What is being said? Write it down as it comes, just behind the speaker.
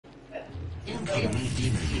Incoming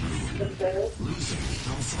demon moon. Losing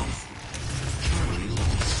Alpha. Charlie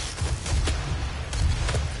lost.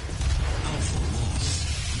 Alpha lost.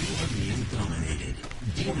 You are being dominated.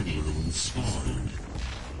 Demon moon spawned.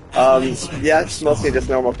 Yeah, it's mostly just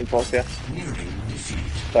normal controls, yeah. Nearing defeat.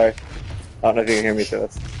 Sorry. I don't know if you can hear me through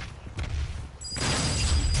this.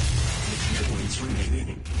 50 points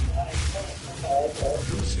remaining.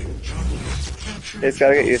 Losing Charlie. Captured He's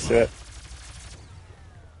gotta get used to it.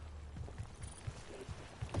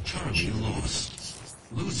 Charlie lost.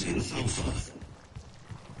 Losing Alpha.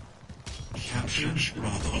 Captured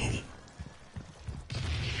Bravo.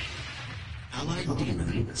 Allied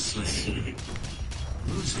demon slain.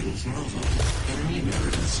 Losing Bravo. Enemy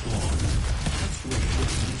Merida spawn. Halfway to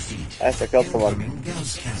defeat. Nice, I killed someone. Incoming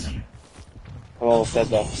Gauss cannon. I'm almost dead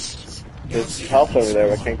though. There's health over there,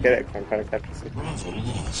 but I can't get it. I'm trying to capture it. Bravo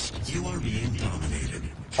lost. You are being dominated.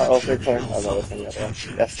 Oh, they're coming. Oh, no, there's another one.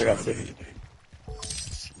 Yes, I got you.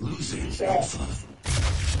 Losing Alpha.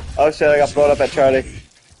 Oh shit, I got blown up at Charlie.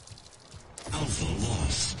 Alpha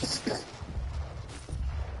lost.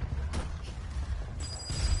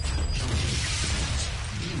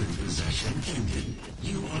 Demon possession ended.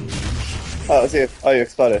 You are being dominated. Oh, let's see if... Oh, you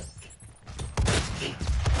exploded.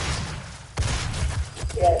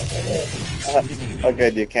 Oh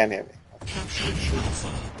good, you can hear me. Captured Alpha.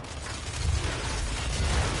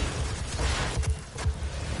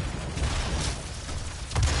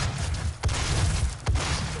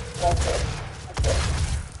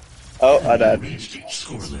 Oh, I died. Reached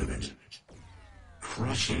score limit.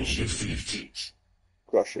 Crushing defeat.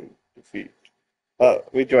 Crushing defeat. Oh,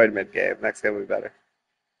 we joined mid-game. Next game will be better.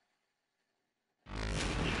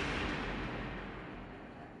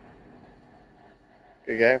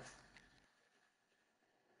 Good game.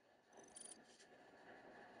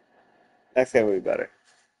 Next game will be better.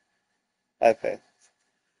 I have faith.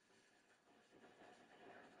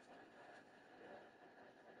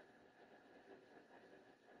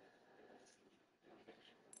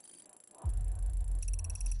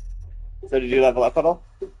 So did you level up at all?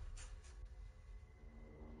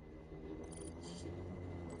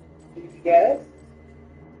 Yes.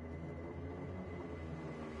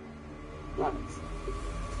 Nice.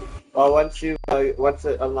 Well, once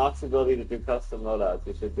it unlocks the ability to do custom loadouts,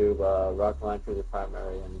 you should do rocket launcher the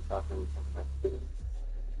primary and shotgun secondary.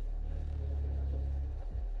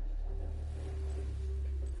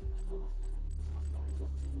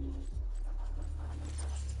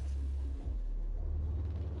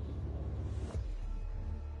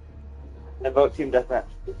 And vote team deathmatch.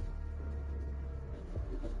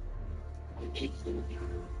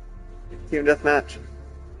 Team deathmatch.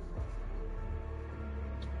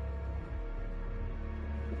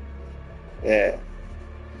 Yeah.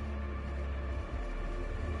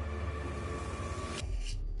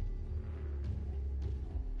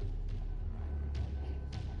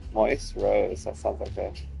 Moist Rose, that sounds like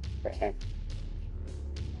a great name.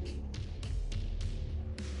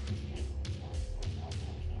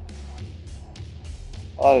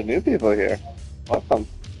 A lot of new people here. Welcome.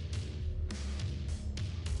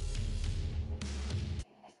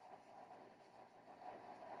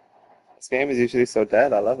 This game is usually so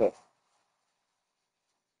dead, I love it.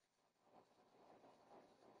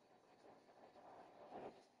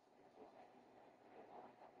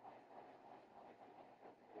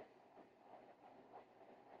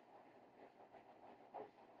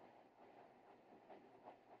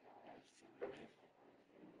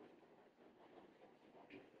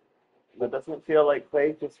 But doesn't it feel like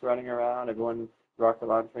Quake just running around, everyone rocket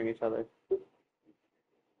launching each other?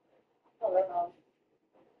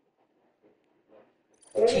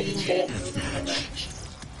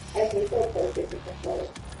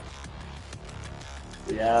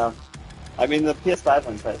 Yeah. I mean, the PS5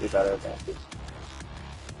 one's slightly better, but...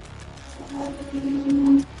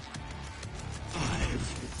 5,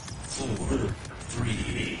 4,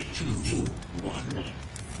 3, 2, 1.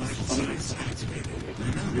 Vital signs activated.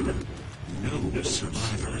 Remember, no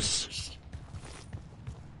survivors.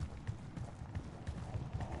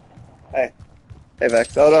 Hey. Hey,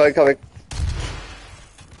 Vex. Oh, no, incoming.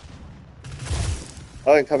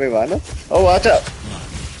 Oh, incoming behind us? Oh, watch out!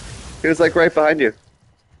 He was, like, right behind you.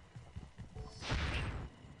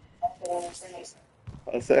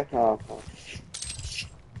 Is there? Oh.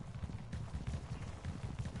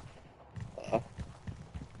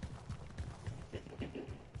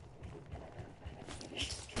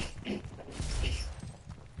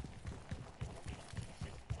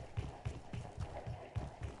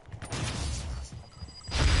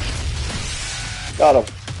 Got him.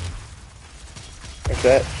 That's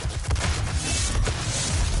it.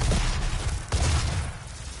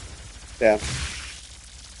 Damn.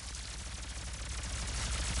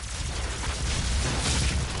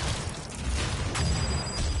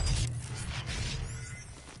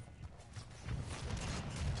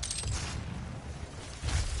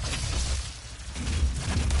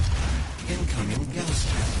 Incoming Gauss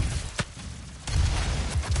cannon.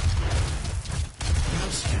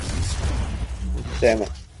 Gauss cannon spawn. Damn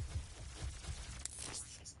it.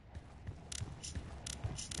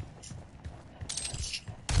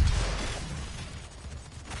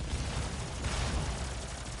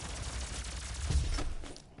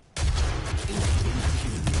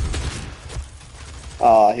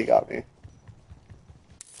 Oh, he got me.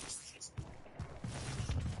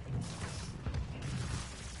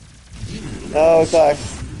 No, die.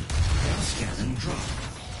 Gauss cannon dropped.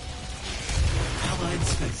 Allied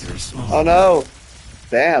Spectre spawn. Oh no!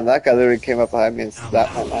 Damn, that guy literally came up behind me and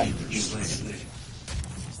that my life. Slain.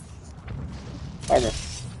 Armor.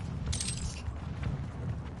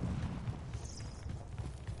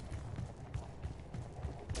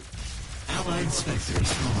 Allied Spectre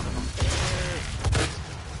spawn.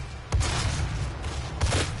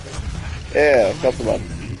 Yeah, killed someone.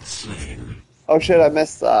 Slain. Oh shit, I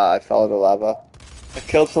missed. I fell into lava. I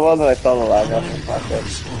killed someone and I fell into lava. Allied Not good.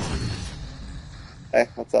 spawn. Hey,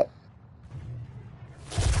 what's up?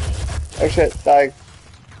 Oh shit, dying.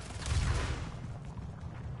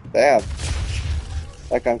 Damn.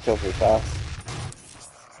 That gun killed me fast.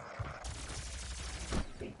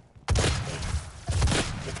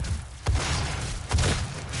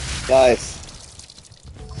 Nice.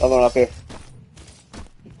 Another one up here.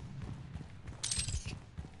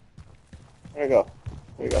 There we go.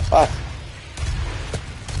 There we go. Bye.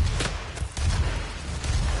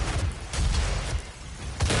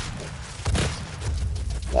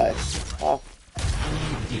 Nice. Oh,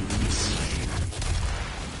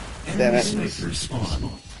 damn it. Spectre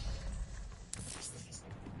spawn.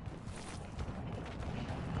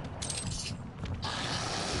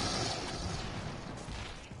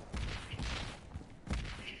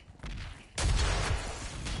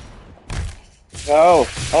 No!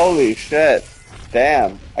 Holy shit!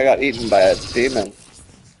 Damn! I got eaten by a demon.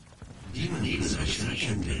 Demon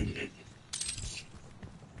possession ended.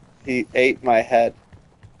 He ate my head.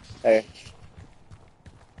 Hey.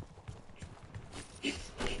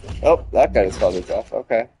 Oh, that guy just killed himself.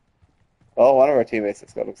 Okay. Well, one of our teammates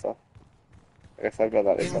just killed himself. I guess I've done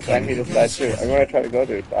that myself. And he just died too. I'm gonna try to go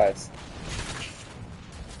to it. Dies.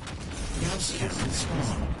 Gauss cannon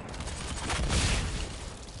spawn.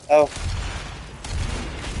 Oh.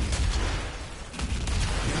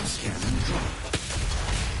 Gauss cannon dropped.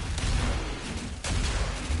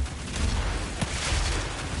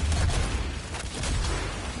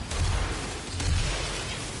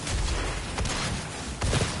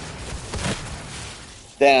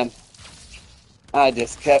 Damn. I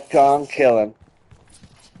just kept on killing.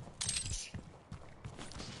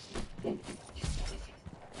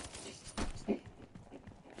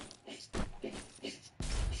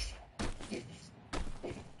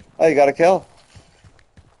 Oh, you got a kill?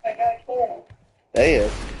 I got a kill. There he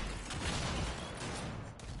is.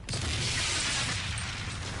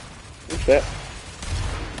 Oh shit.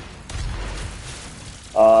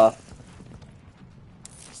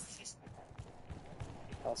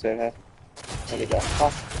 I'll see it. There we go.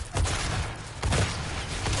 Oh.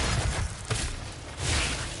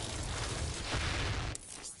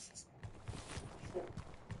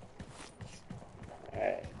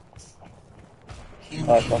 Alright.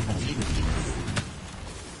 Oh, it's awesome.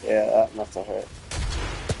 Yeah, that must have hurt.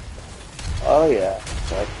 Oh yeah.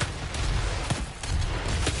 Like,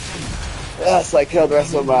 yes, I killed the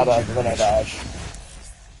rest of them out and then I died.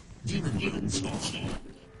 Demon demon spawn.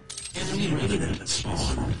 Enemy revenant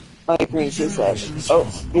spawn. I agree, suicide. Oh,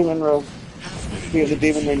 demon room. You're the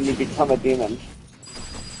demon when you become a demon.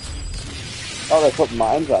 Oh, they put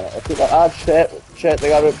mines on it. Ah, shit. Shit, they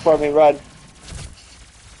got it before me. Run.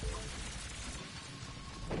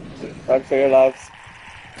 Run for your lives.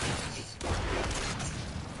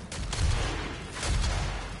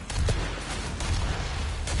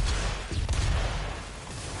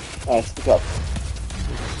 Nice, good job.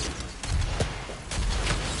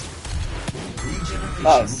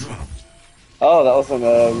 Nice. Oh, that wasn't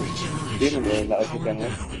a demon room, that was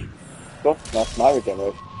regeneration. Cool, that's my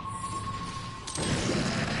regeneration.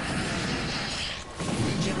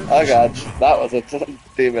 Oh god, that was a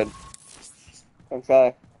demon. I'm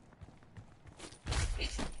sorry.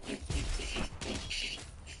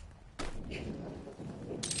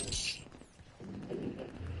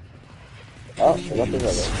 Oh, I got the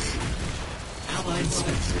other.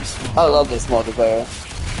 I love this multiplayer.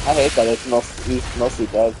 I hate that he's mostly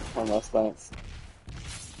dead on most nights.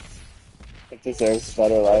 It deserves a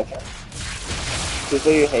better life. Do you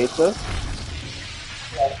think you hate this?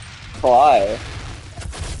 Why?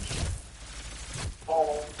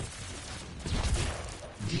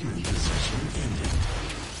 Demon possession ended.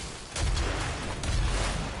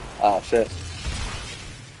 Ah, shit.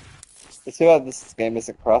 It's too bad this game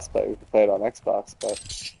isn't crossplay. We can play it on Xbox, but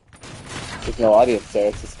there's no audience there.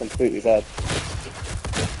 It's just completely dead.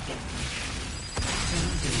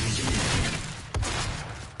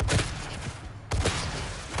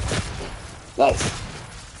 Nice.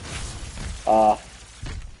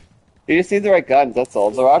 You just need the right guns, that's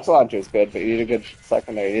all. The rocket launcher is good, but you need a good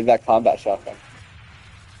secondary. You need that combat shotgun.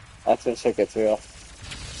 That's when shit gets real.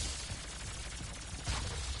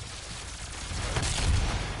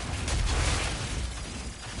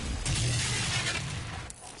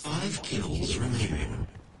 Five kills remaining.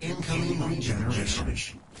 Incoming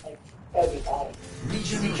regeneration.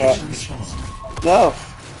 Regeneration spawn. No!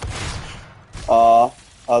 Aw,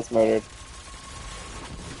 I was murdered.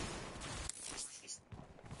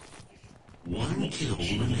 One kill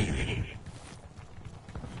remaining.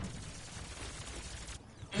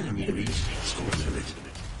 Enemy reached score limit.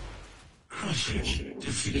 Crushing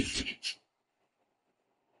defeat.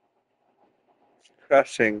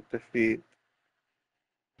 Crushing defeat.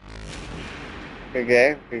 Good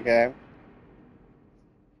game, good game.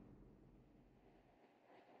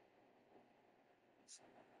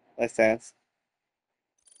 Nice dance.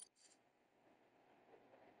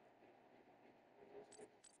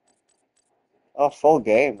 Oh, full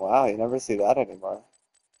game. Wow, you never see that anymore.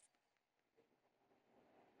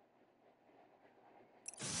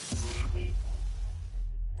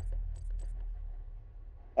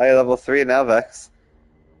 Oh, you're level 3 now, Vex.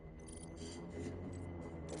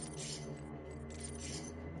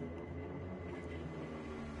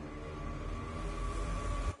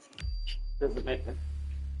 Does it make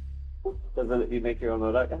you make your own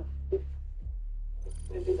loadout gun?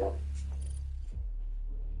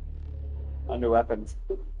 Under weapons.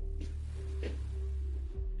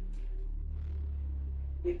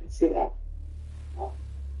 You can see that.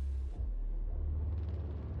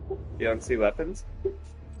 You don't see weapons?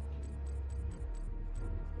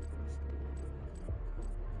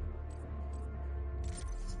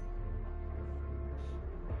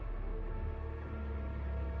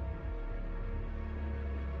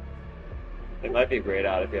 They might be grayed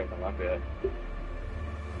out if you haven't unlocked it yet.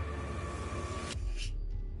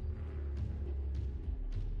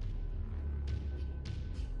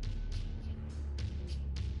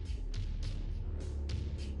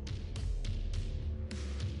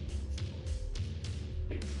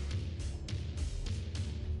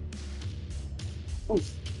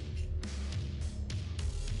 Oof.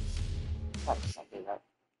 That's something that.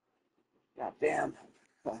 God damn.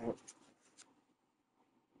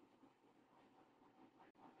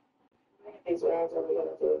 These rounds are we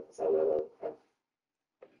gonna do? So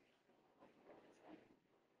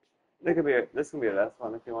This can be the last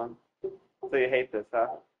one if you want. So you hate this, huh?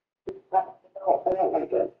 I don't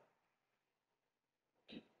like it.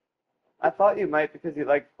 I thought you might because you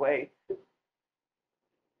like Quake.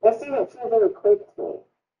 This even feels like a quick to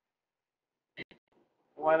me.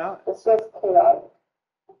 Why not? It's just chaotic.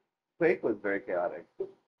 Quake was very chaotic.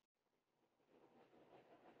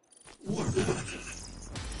 Warpath.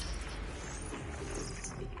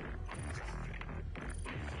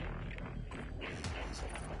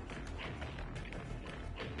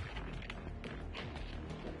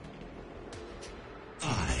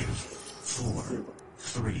 Five, four,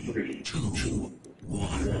 three, two,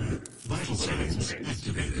 one. Vital signs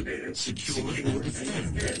activated. Secure and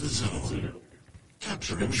defend the zone.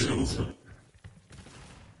 Capturing zone.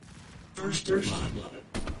 First blood.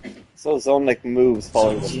 So zone like moves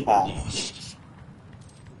following the Zone path. lost.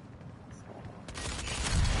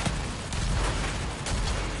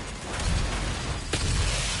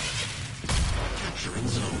 Capturing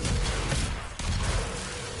zone.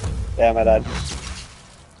 Damn, I died.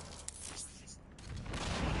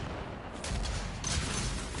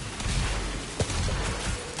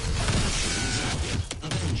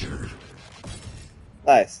 Avenger.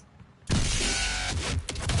 Nice.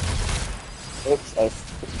 Oops, I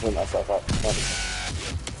blew myself up.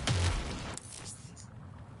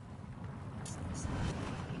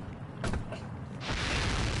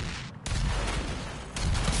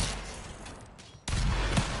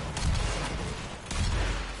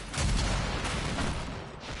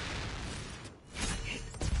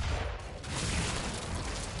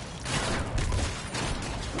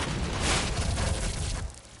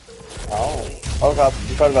 Oh god,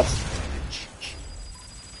 in front of us.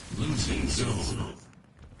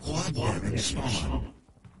 Quad damage spawn.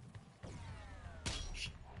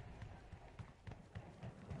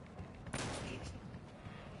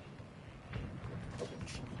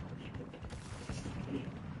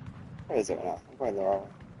 Where is it now? I'm going the wrong way.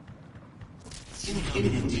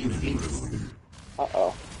 Incoming demon rune.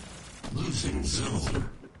 Uh-oh. Losing zone.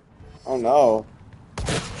 Oh no.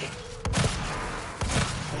 Quad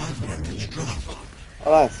damage dropped.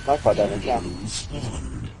 Oh nice, my quad damage now. Rune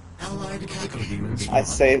spawned. Allied Caco-demon I spawned.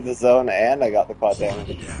 saved the zone and I got the quad Quad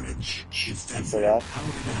damage. damage. Thanks for that.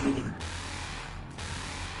 Power down.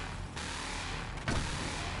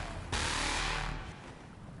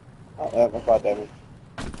 Oh, yeah, my quad damage.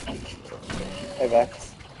 Hey,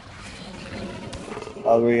 Vex.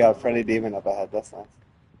 Oh, we got a friendly demon up ahead. That's nice.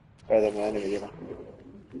 Better than an enemy demon.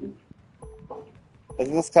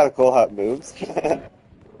 Isn't this kind of cool how it moves? Okay.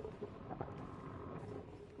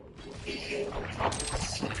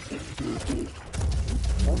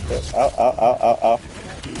 Ow, ow, ow, ow,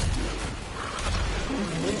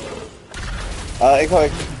 ow.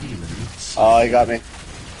 Incoming. Oh, he got me.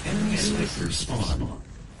 Enemy sniper spawn.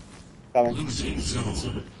 Coming. Losing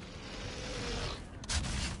zone.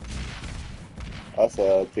 That's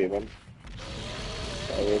a demon.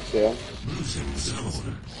 Over two. Losing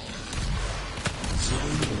zone.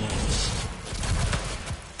 Zone lost.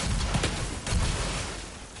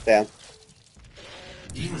 Damn.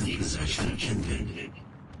 Demon possession ended.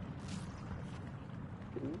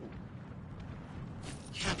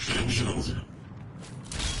 Capturing zone.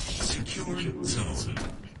 Secured zone.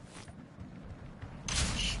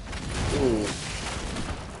 Ooh.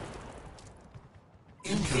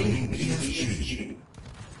 Incoming BFG.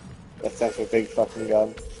 That sounds like a big fucking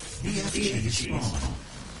gun. BFG spawn.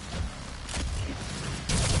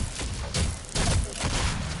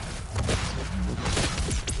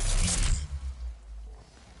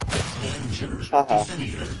 Danger. Haha.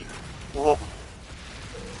 Defender. Uh-huh.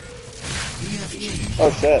 BFG.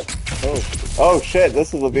 Oh shit. Oh. Oh shit,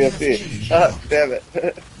 this is a BFG. Ah, damn it.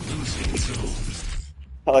 Losing zone.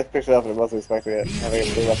 I like picked it up and I wasn't expecting it. I think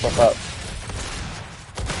I blew that fuck up.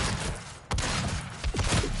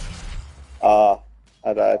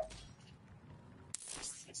 I died.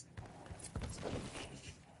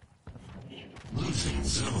 Losing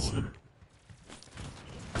zone.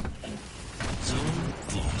 Zone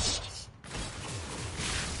lost.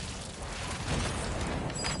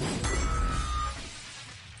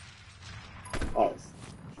 Nice.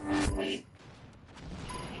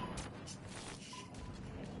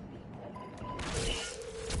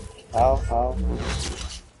 Ow, ow.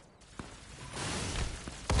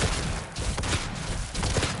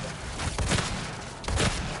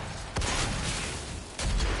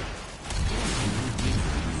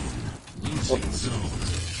 Losing zone.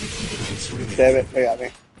 Damn it, they got me.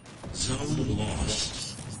 Zone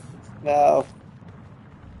lost. No.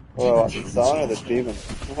 What do I want, the zone or the demon?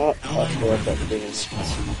 Oh, sure, that's the demon.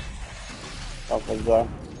 Spawn. Something's there.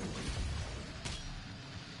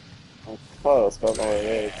 I'm close, but I don't know where it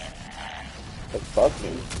is. It's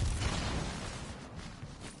buzzing.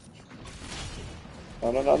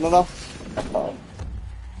 No, no, no, no, no. Oh.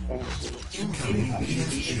 Incoming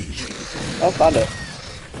BFG. I found it.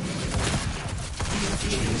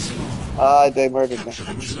 Ah, they murdered me.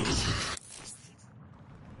 Capturing zone.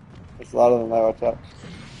 There's a lot of them there, watch out.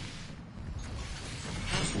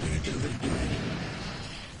 Halfway to victory.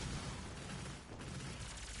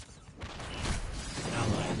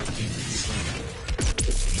 Allied demon slain.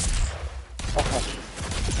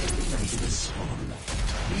 Ready to spawn.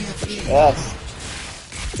 BFG. Yes.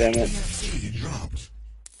 Damn it. BFG dropped.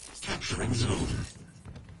 Capturing zone.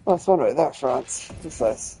 Oh, it's one right there, France. That's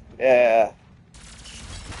nice. Yeah.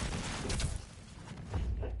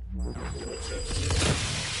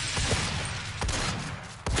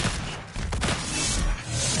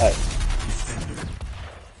 Alright. Defender.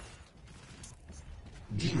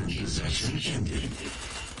 Demon possession ended.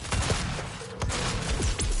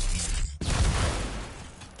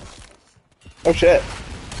 Oh shit.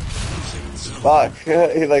 Losing zone. Fuck.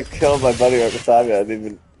 He like killed my buddy right beside me. I didn't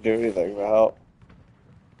even do anything for help.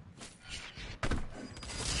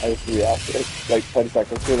 I just reacted like 10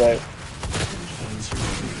 seconds too late.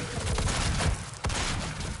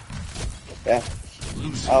 Yeah.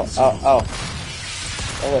 Losing Ow, zone. ow, ow.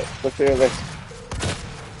 Oh wait, let's do it.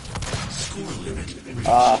 Score limit reached.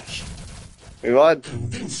 Ah. We won.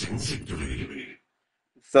 Convincing victory.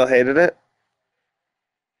 Still hated it?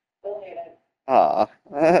 Still hate it. Ah.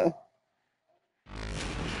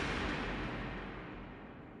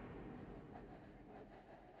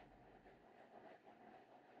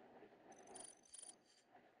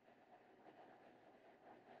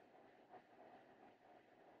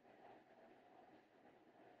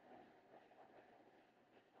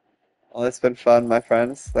 Well, it's been fun, my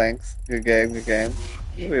friends. Thanks. Good game, good game.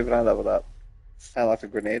 Ooh, even I leveled up. I unlocked a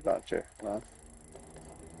grenade launcher. Come on.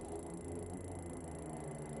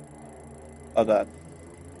 Well done.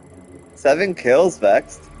 7 kills,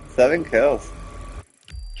 Vexed. 7 kills.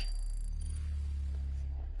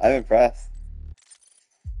 I'm impressed.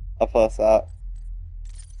 I'll pull us out.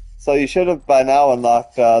 So you should have by now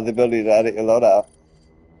unlocked the ability to edit your loadout.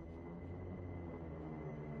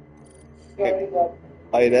 Very good.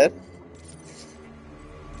 Oh, you did?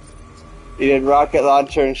 You did rocket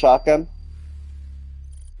launcher and shotgun?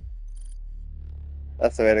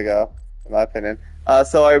 That's the way to go, in my opinion.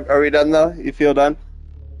 So are we done though? You feel done?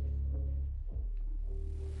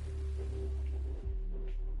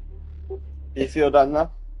 You feel done though?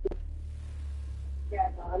 Yeah,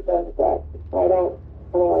 no, I'm done with that. I don't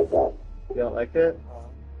like that. You don't like it?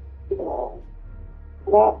 No.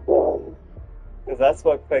 Not feeling. Because that's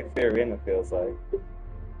what Quake 3 Arena feels like.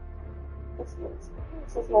 This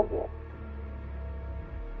is not good.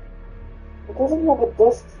 It doesn't have a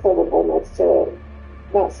disc sellable next to it.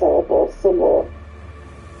 Not sellable, symbol.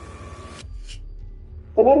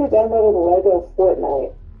 I never downloaded a Lego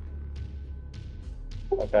Fortnite.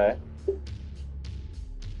 Okay.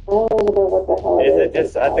 I don't remember what the hell Is it it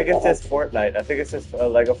just? I think it's just Fortnite. I think it's just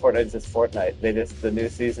Lego Fortnite. Is just Fortnite. The new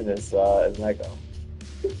season is Lego.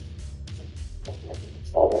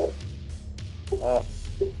 Oh,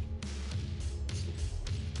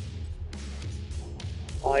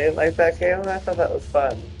 Oh, you didn't like that game? I thought that was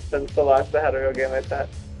fun. Since so long since I had a real game like that.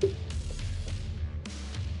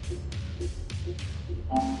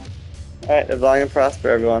 Alright, live long and prosper,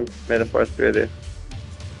 everyone. May the force be with you.